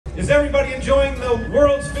Is everybody enjoying the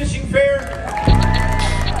World's Fishing Fair?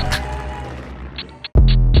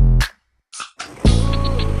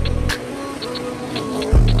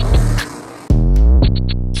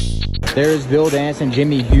 There's Bill Dance and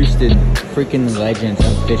Jimmy Houston, freaking legends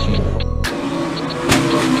of fishing.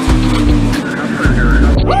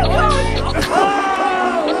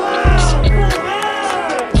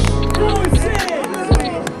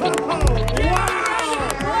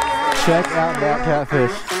 Check out that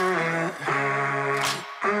catfish.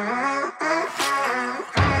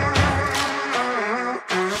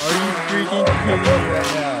 Are you freaking kidding me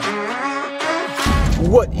right now?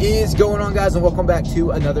 What is going on, guys, and welcome back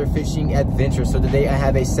to another fishing adventure. So today I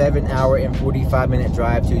have a 7-hour and 45-minute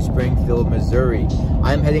drive to Springfield, Missouri.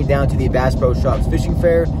 I'm heading down to the Bass Pro Shops Fishing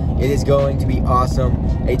Fair. It is going to be awesome.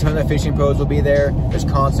 A ton of fishing pros will be there. There's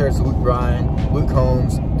concerts, Luke Bryan, Luke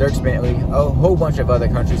Combs, Dirk Bentley, a whole bunch of other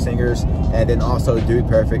country singers, and then also Dude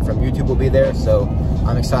Perfect from YouTube will be there. So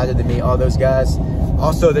I'm excited to meet all those guys.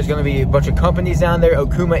 Also, there's going to be a bunch of companies down there.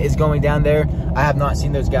 Okuma is going down there. I have not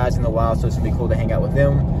seen those guys in a while, so it's going to be cool to hang out with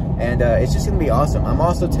them. And it's just going to be awesome. I'm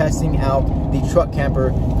also testing out the truck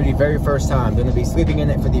camper for the very first time. I'm going to be sleeping in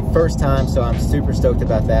it for the first time, so I'm super stoked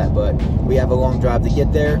about that. But we have a long drive to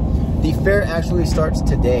get there. The fair actually starts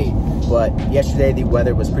today, but yesterday the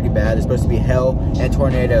weather was pretty bad. There's supposed to be hail and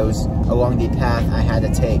tornadoes along the path I had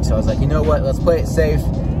to take. So I was like, you know what, let's play it safe,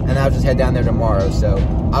 and I'll just head down there tomorrow. So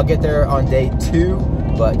I'll get there on day 2,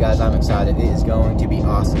 but guys, I'm excited. It is going to be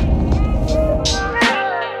awesome.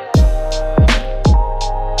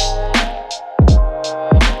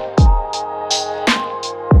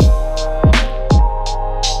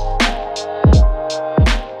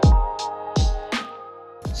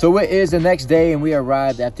 So it is the next day, and we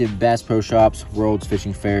arrived at the Bass Pro Shops World's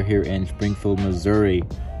Fishing Fair here in Springfield, Missouri.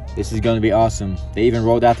 This is going to be awesome. They even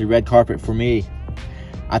rolled out the red carpet for me.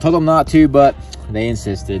 I told them not to, but they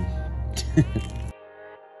insisted.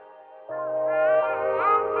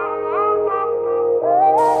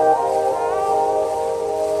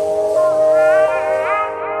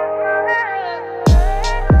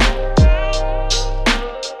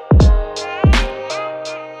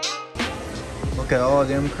 Look at all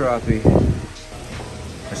them crappie.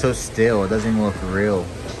 They're so still, it doesn't even look real.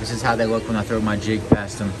 This is how they look when I throw my jig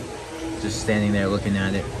past them. Just standing there looking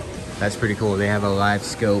at it. That's pretty cool. They have a live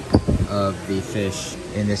scope of the fish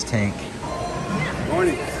in this tank.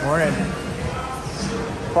 Morning. Morning.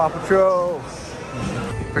 Paw Patrol.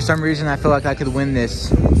 For some reason, I feel like I could win this.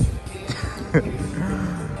 Dude,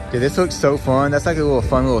 this looks so fun. That's like a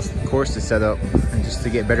fun little course to set up and just to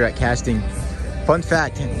get better at casting. Fun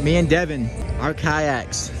fact, me and Devin, our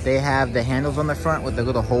kayaks, they have the handles on the front with the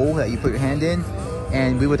little hole that you put your hand in,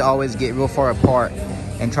 and we would always get real far apart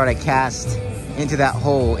and try to cast into that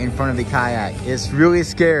hole in front of the kayak. It's really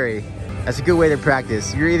scary. That's a good way to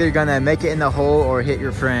practice. You're either gonna make it in the hole or hit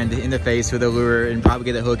your friend in the face with a lure and probably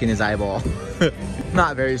get a hook in his eyeball.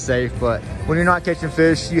 Not very safe, but when you're not catching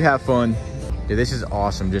fish, you have fun. Dude, this is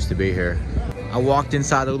awesome just to be here. I walked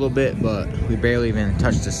inside a little bit, but we barely even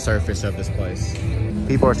touched the surface of this place.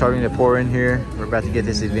 People are starting to pour in here. We're about to get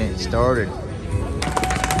this event started.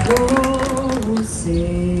 Oh,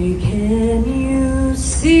 say, can you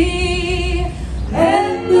see?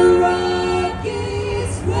 And the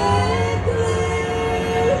Rockies red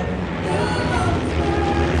glare,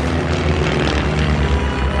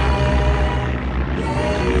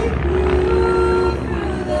 gave proof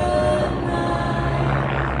through the night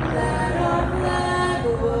that our flag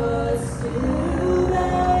was still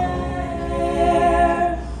there.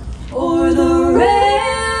 O'er the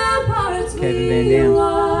ramparts we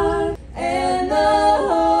walked, and the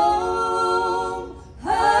home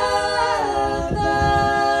of the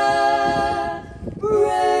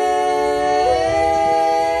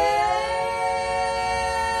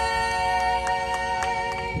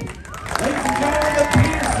Ladies and gentlemen, the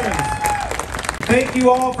Petersons. Thank you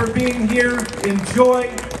all for being here. Enjoy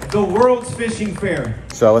the World's Fishing Fair.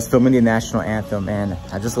 So I was filming the national anthem, and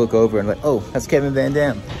I just look over and like, oh, that's Kevin Van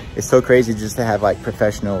Dam. It's so crazy just to have like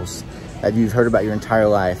professionals that you've heard about your entire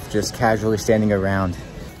life just casually standing around.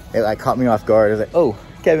 It like caught me off guard. I was like, oh,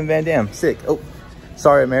 Kevin Van Dam, sick. Oh,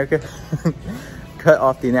 sorry, America. Cut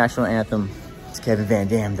off the national anthem. It's Kevin Van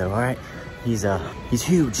Dam though, all right? He's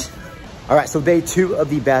huge. All right, so day 2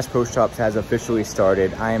 of the Bass Pro Shops has officially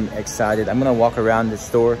started. I am excited. I'm gonna walk around the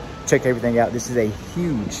store, check everything out. This is a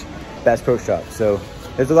huge Bass Pro Shop, so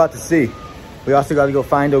there's a lot to see. We also got to go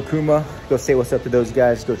find Okuma, go say what's up to those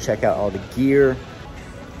guys, go check out all the gear.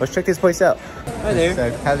 Let's check this place out. Hi there.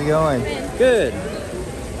 So, how's it going? Good.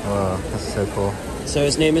 Whoa, that's so cool. So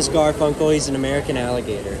his name is Garfunkel. He's an American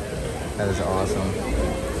alligator. That is awesome.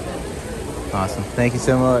 Awesome. Thank you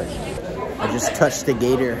so much. I just touched the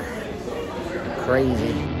gator.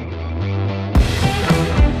 Crazy.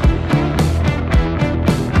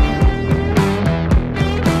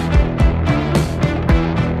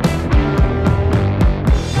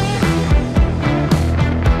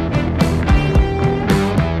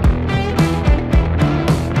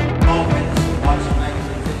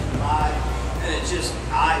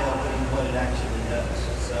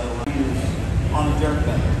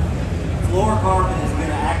 Fluorocarbon is going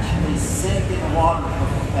to actually sink in the water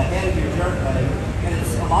ahead of your jerkbait, and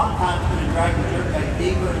it's a lot of times going to drag your jerkbait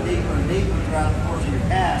deeper and deeper and deeper throughout the course of your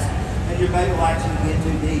cast, and your bait will actually get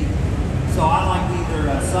too deep. So I like either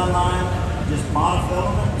Sunline, just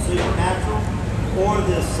monofilament, supernatural, or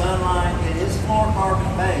this Sunline. It is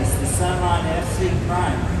fluorocarbon based. The Sunline FC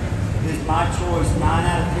Prime is my choice 9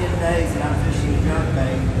 out of 10 days that I'm fishing a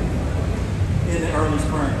jerkbait in the early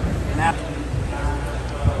spring. Now,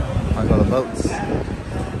 I'll go to the boats.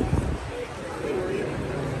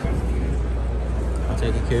 I'll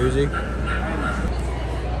take a koozie.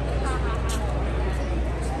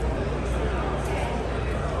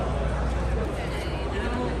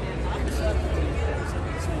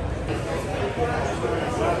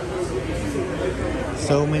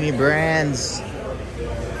 So many brands.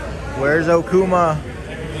 Where's Okuma?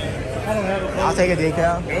 I'll take a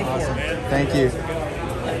decal. Awesome. Thank you.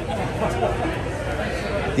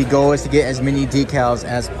 The goal is to get as many decals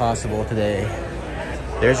as possible today.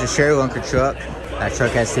 There's a Sherry Lunker truck. That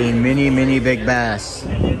truck has seen many, many big bass.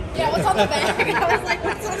 Yeah, what's on the back? I was like,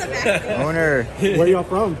 what's on the back? Owner. Where y'all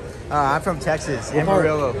from? I'm from Texas,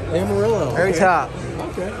 Amarillo. Amarillo. Very okay. top.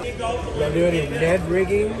 Okay. Y'all doing any Ned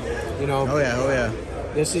rigging? You know. Oh yeah, oh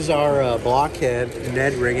yeah. This is our blockhead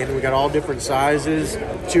Ned rigging. We got all different sizes,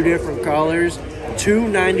 2 different colors.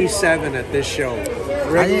 $297 at this show.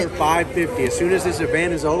 Regular $550. As soon as this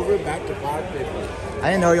event is over, back to $550. I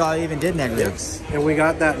didn't know y'all even did Ned rigs. And we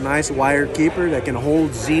got that nice wire keeper that can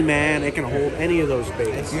hold Z-Man. It can hold any of those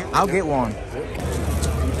baits. I'll get one.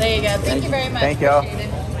 There you go. Thank you very much. Thank y'all.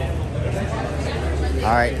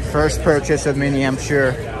 All right, first purchase of mini, I'm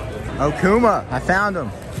sure. Okuma, I found him.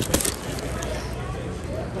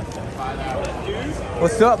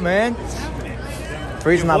 What's up, man?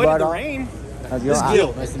 Freezing my butt off. How's it going?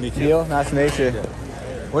 Gil. Nice to meet you. Gil, nice to meet you.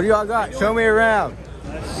 What do y'all got? Show me around.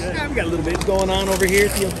 Yeah, we got a little bit going on over here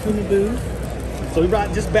at the Okuma booth. So we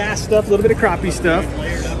brought just bass stuff, a little bit of crappie stuff,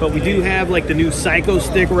 but we do have like the new Psycho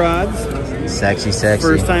stick rods. Sexy, sexy.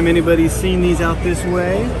 First time anybody's seen these out this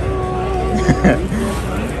way.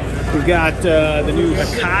 We've got the new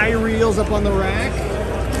Hakai reels up on the rack.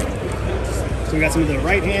 So we got some of the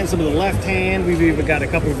right hand, some of the left hand. We've even got a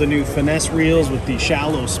couple of the new finesse reels with the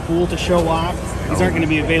shallow spool to show off. These aren't going to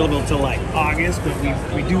be available until like August, but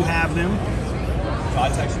we do have them.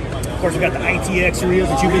 Of course, we got the ITX reels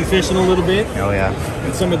that you've been fishing a little bit. Oh yeah.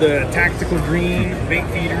 And some of the tactical green bait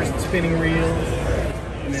feeders and spinning reels.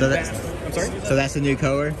 And So then I'm sorry? So that's the new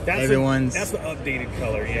color? That's the updated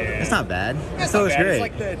color, yeah. That's not bad. That's so not bad. Great. It's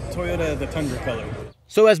like the Toyota, the Tundra color.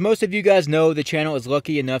 So as most of you guys know, the channel is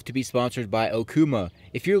lucky enough to be sponsored by Okuma.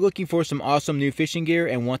 If you're looking for some awesome new fishing gear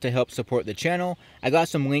and want to help support the channel, I got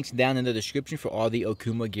some links down in the description for all the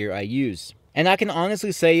Okuma gear I use. And I can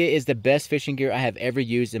honestly say it is the best fishing gear I have ever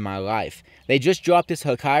used in my life. They just dropped this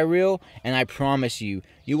Hakai reel, and I promise you,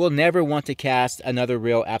 you will never want to cast another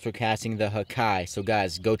reel after casting the Hakai. So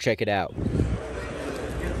guys, go check it out.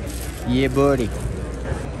 Yeah, buddy.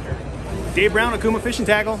 Dave Brown, Okuma Fishing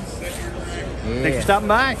Tackle. Yeah. Thanks for stopping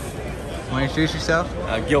by. Want to introduce yourself?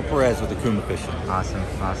 Gil Perez with Okuma Fishing. Awesome,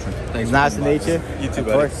 awesome. Thanks. Nice to meet you. You too, of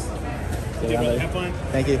buddy. Course. Have fun.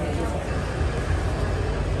 Thank you.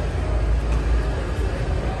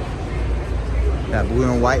 That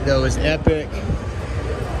blue and white though is epic.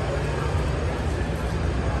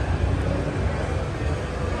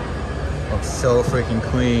 Looks so freaking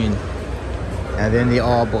clean. And then the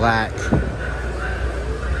all black.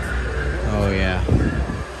 Oh yeah.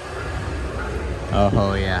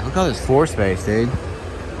 Oh yeah. Look at all this floor space, dude.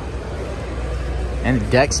 And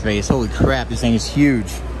the deck space. Holy crap, this thing is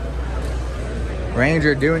huge.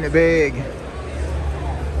 Ranger doing it big.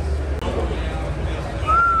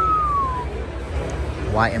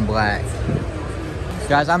 White and black.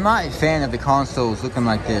 Guys, I'm not a fan of the consoles looking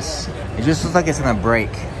like this. It just looks like it's gonna break.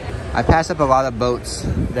 I passed up a lot of boats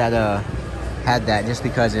that had that just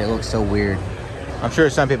because it looks so weird. I'm sure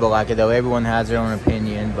some people like it though. Everyone has their own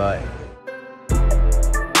opinion, but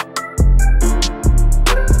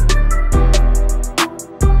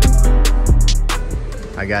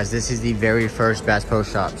alright guys, this is the very first Bass Pro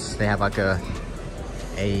Shops. They have like a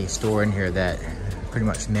store in here that pretty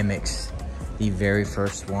much mimics The very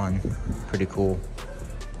first one. Pretty cool.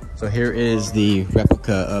 So here is the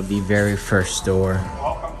replica of the very first store.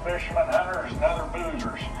 Welcome fishermen, hunters, and other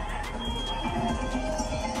boozers.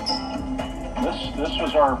 This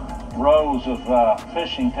was our rows of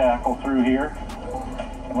fishing tackle through here.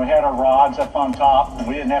 We had our rods up on top, and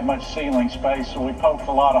we didn't have much ceiling space, so we poked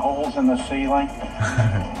a lot of holes in the ceiling.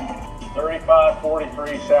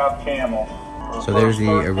 3543 South Camel. So there's the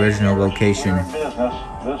original location. Business.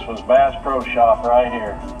 This was Bass Pro Shop right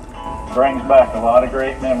here. Brings back a lot of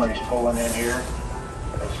great memories pulling in here.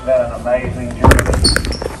 It's been an amazing journey.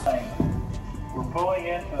 We're pulling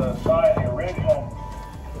into the side of the original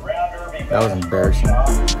Round Derby. That was embarrassing.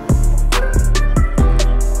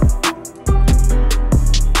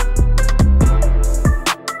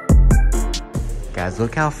 Guys,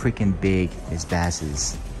 look how freaking big this bass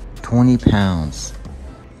is. 20 pounds.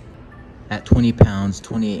 At 20 pounds,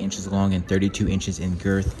 28 inches long, and 32 inches in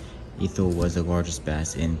girth, Ethel was the largest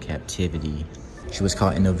bass in captivity. She was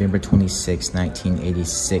caught in November 26,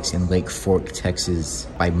 1986 in Lake Fork, Texas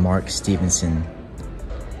by Mark Stevenson.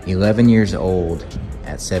 11 years old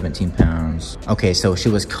at 17 pounds. Okay, so she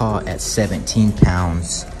was caught at 17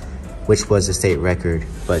 pounds, which was the state record,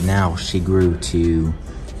 but now she grew to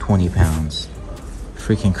 20 pounds.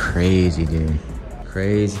 Freaking crazy, dude.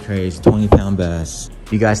 Crazy, crazy. 20-pound bass.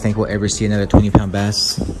 You guys think we'll ever see another 20-pound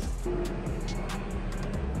bass?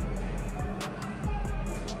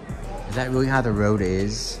 Is that really how the road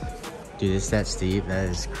is? Dude, it's that steep. That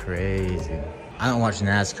is crazy. I don't watch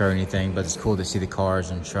NASCAR or anything, but it's cool to see the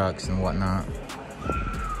cars and trucks and whatnot.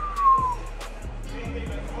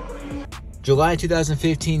 July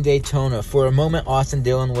 2015 Daytona. For a moment, Austin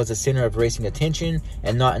Dillon was the center of racing attention,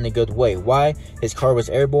 and not in a good way. Why? His car was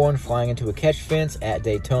airborne, flying into a catch fence at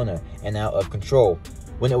Daytona, and out of control.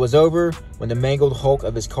 When it was over, when the mangled hulk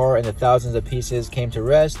of his car and the thousands of pieces came to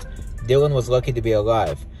rest, Dillon was lucky to be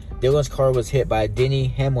alive. Dillon's car was hit by Denny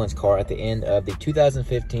Hamlin's car at the end of the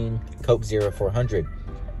 2015 Coke Zero 400.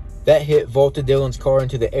 That hit vaulted Dillon's car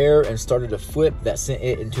into the air and started a flip that sent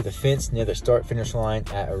it into the fence near the start-finish line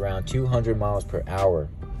at around 200 miles per hour.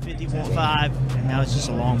 50.5, and now it's just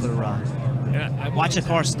a long little ride. Watch the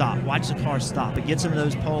car stop. Watch the car stop. It gets into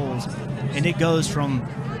those poles, and it goes from,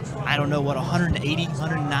 I don't know what, 180,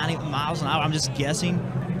 190 miles an hour, I'm just guessing,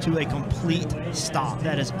 to a complete stop.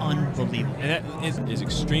 That is unbelievable. And that is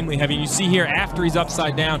extremely heavy. You see here, after he's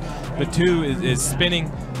upside down, the 2 is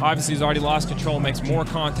spinning. Obviously, he's already lost control, makes more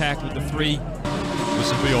contact with the 3.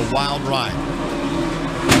 This will be a wild ride.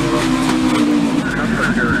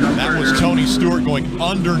 That was Tony Stewart going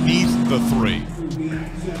underneath the 3.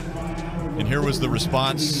 And here was the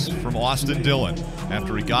response from Austin Dillon.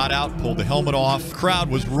 After he got out, pulled the helmet off. The crowd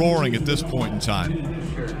was roaring at this point in time.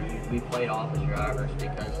 Sure, we played off the drivers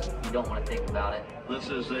because you don't want to think about it. This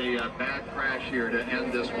is a bad crash here to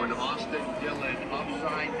end this one. Austin Dillon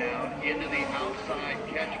upside down into the outside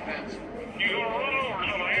catch fence. You're going to run over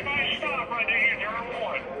somebody. Everybody stop right there in turn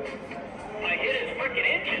 1. I hit his freaking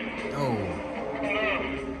engine. Oh.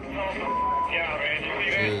 Yeah,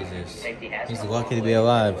 man. Jesus. He's lucky to be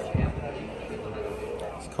alive.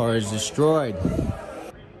 His car is destroyed.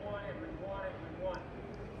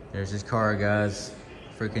 There's his car, guys.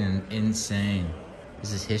 Freaking insane.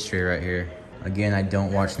 This is history right here. Again, I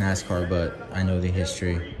don't watch NASCAR, but I know the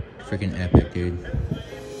history. Freaking epic, dude.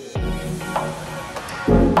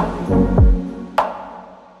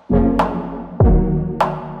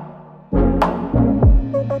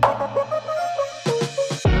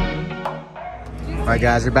 All right,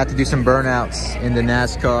 guys, we're about to do some burnouts in the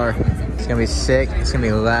NASCAR. It's gonna be sick. It's gonna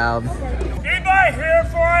be loud. Anybody here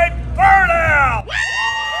for a burnout?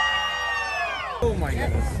 Oh my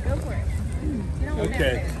goodness. Go for it.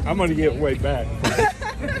 Okay, I'm gonna get way back.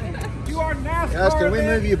 You are NASCAR. Guys, can we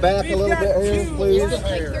move you back a little bit here,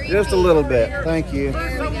 please? Just a little bit. Thank you.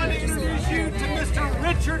 Someone introduce you to Mr.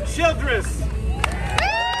 Richard Childress.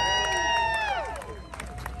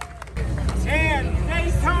 And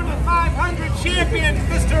Daytona 500 champion,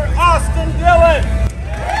 Mr. Austin Dillon.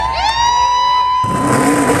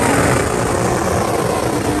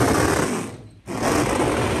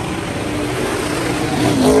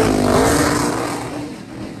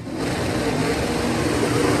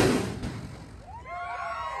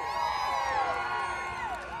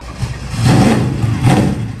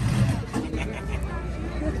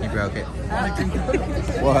 You broke it.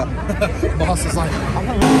 What? Boss is like,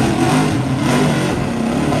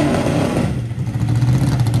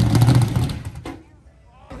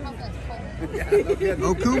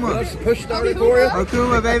 Okuma. Push started for you?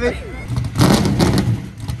 Okuma, baby.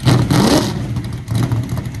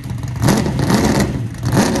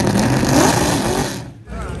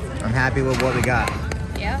 I'm happy happy with what we got?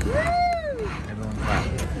 Yeah. Everyone clap.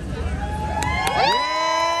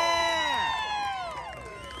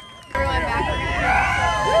 Everyone back.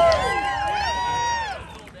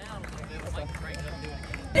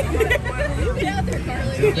 Get out there,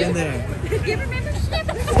 Carly. Jump in there. Give her membership. I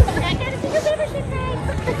gotta see your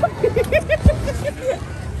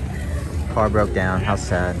membership. Car broke down. How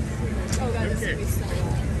sad. Oh god, this is gonna be so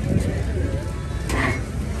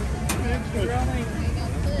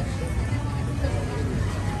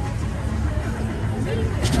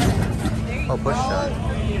Oh, push shot.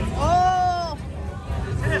 Oh!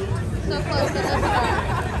 So close to the start.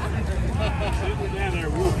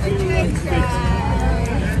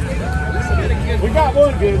 We got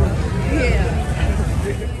one good one. Yeah.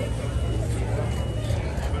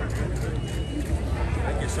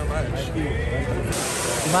 Thank you so much.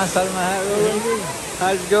 You mind starting my hat real quick?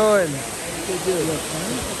 How's it going?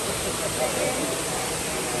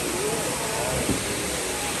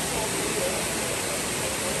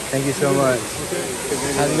 Thank you so much.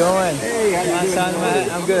 How's it going? Hey, how you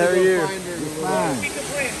doing? I'm good. How are you? Fine.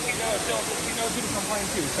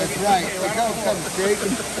 That's right. Look how it comes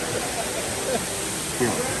shaking.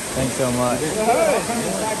 Thanks so much.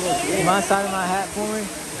 You mind signing my hat for me?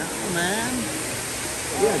 Oh, man.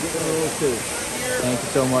 Yeah, get one of those too. Thank you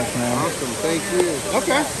so much, man. Awesome. Thank you.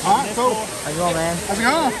 Okay. All right, cool. How's it going, man? How's it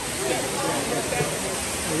going?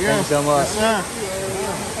 Thank you so much. Yes, sir.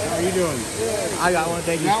 How you doing? I got one,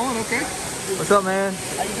 thank you. Got one? Okay. What's up, man?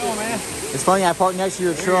 How you doing, man? It's funny, I parked next to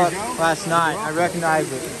your truck last night. I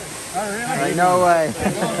recognized it. Oh, really? Like, no way.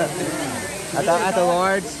 At the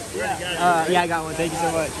large? Yeah, I got one. Thank you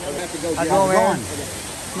so much. How's it going, man?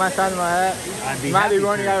 My side of my hat. You might be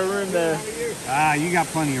running out of room there. You got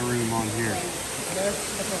plenty of room on here.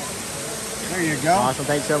 There you go. Awesome,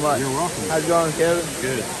 thanks so much. You're welcome. How's it going, Kevin?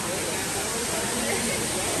 Good.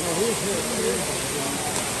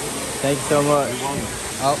 Thank you so much.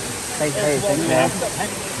 Oh, thanks, man.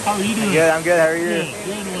 How are you doing? Good, I'm good. How are you? Good,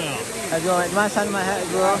 doing well. How's it going? My side of my hat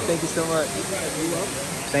as well. Thank you so much.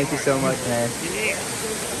 Thank you so much, man.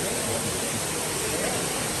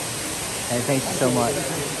 Hey, thank you so much.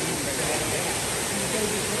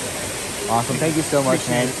 Awesome. Thank you so much,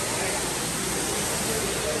 man.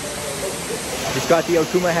 Just got the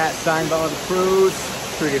Okuma hat signed by all the crews.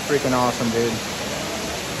 Pretty freaking awesome, dude.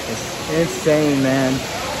 It's insane, man.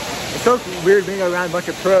 It's so weird being around a bunch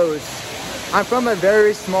of pros. I'm from a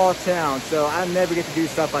very small town, so I never get to do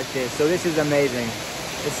stuff like this. So this is amazing.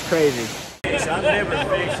 It's crazy. I've never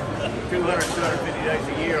fished 200, 250 days a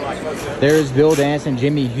year like most of them. There's Bill Dance and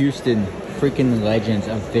Jimmy Houston, freaking legends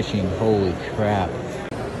of fishing. Holy crap.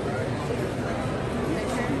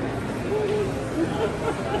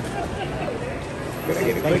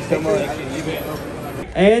 Thanks so much.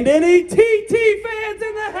 And any TT fans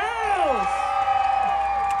in the house?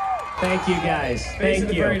 Thank you guys. Thanks to Thank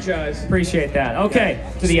the you. franchise. Appreciate that. Okay,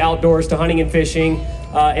 to the outdoors, to hunting and fishing.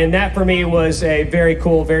 And that for me was a very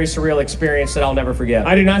cool, very surreal experience that I'll never forget.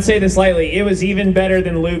 I do not say this lightly. It was even better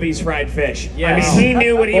than Luby's fried fish. Yeah. I mean, he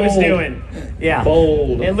knew what he was Bold. doing. Yeah.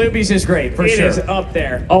 Bold. And Luby's is great, for It sure. is up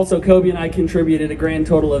there. Also, Kobe and I contributed a grand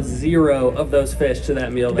total of 0 of those fish to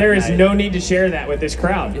that meal. There is no need to share that with this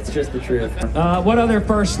crowd. It's just the truth. What other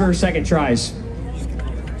first or second tries?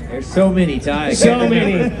 There's so many ties. So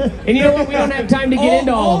many. And you know what? We don't have time to get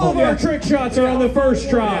into all of them. Our trick shots are on the first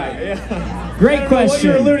try. Great question. What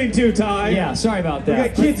you're alluding to, Ty. Yeah, sorry about that. We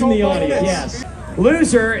got kids in the audience. Yes.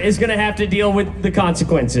 Loser is going to have to deal with the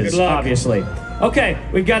consequences, Good luck. obviously. Okay,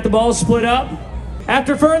 we've got the balls split up.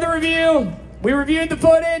 After further review, we reviewed the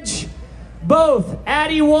footage. Both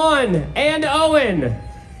Addy 1 and Owen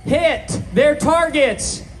hit their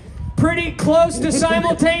targets pretty close to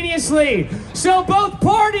simultaneously. So both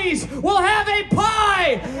parties will have a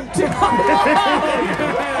pie to wow!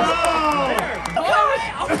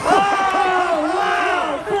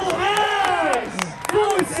 Full house!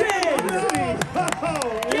 Full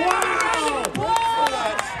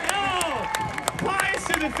Pies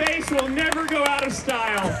to the face will never go out of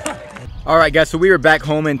style. All right, guys, so we are back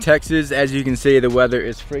home in Texas. As you can see, the weather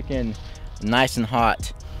is freaking nice and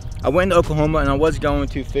hot. I went to Oklahoma and I was going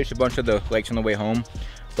to fish a bunch of the lakes on the way home,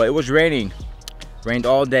 but it was raining. Rained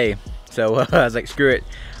all day. So I was like, screw it.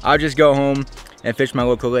 I'll just go home and fish my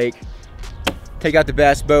local lake. Take out the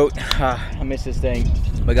bass boat. I miss this thing.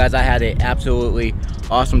 But guys, I had an absolutely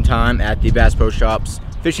awesome time at the Bass Pro Shops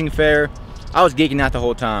fishing fair. I was geeking out the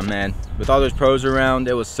whole time, man. With all those pros around,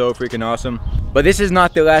 it was so freaking awesome. But this is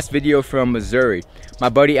not the last video from Missouri. My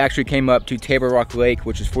buddy actually came up to Table Rock Lake,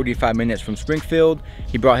 which is 45 minutes from Springfield.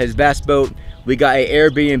 He brought his bass boat. We got an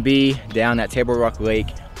Airbnb down at Table Rock Lake.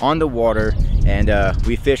 on the water, and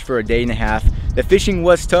we fished for a day and a half. The fishing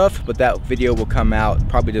was tough, but that video will come out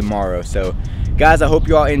probably tomorrow. So guys, I hope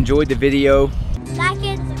you all enjoyed the video. Like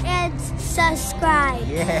it and subscribe.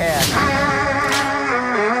 Yeah.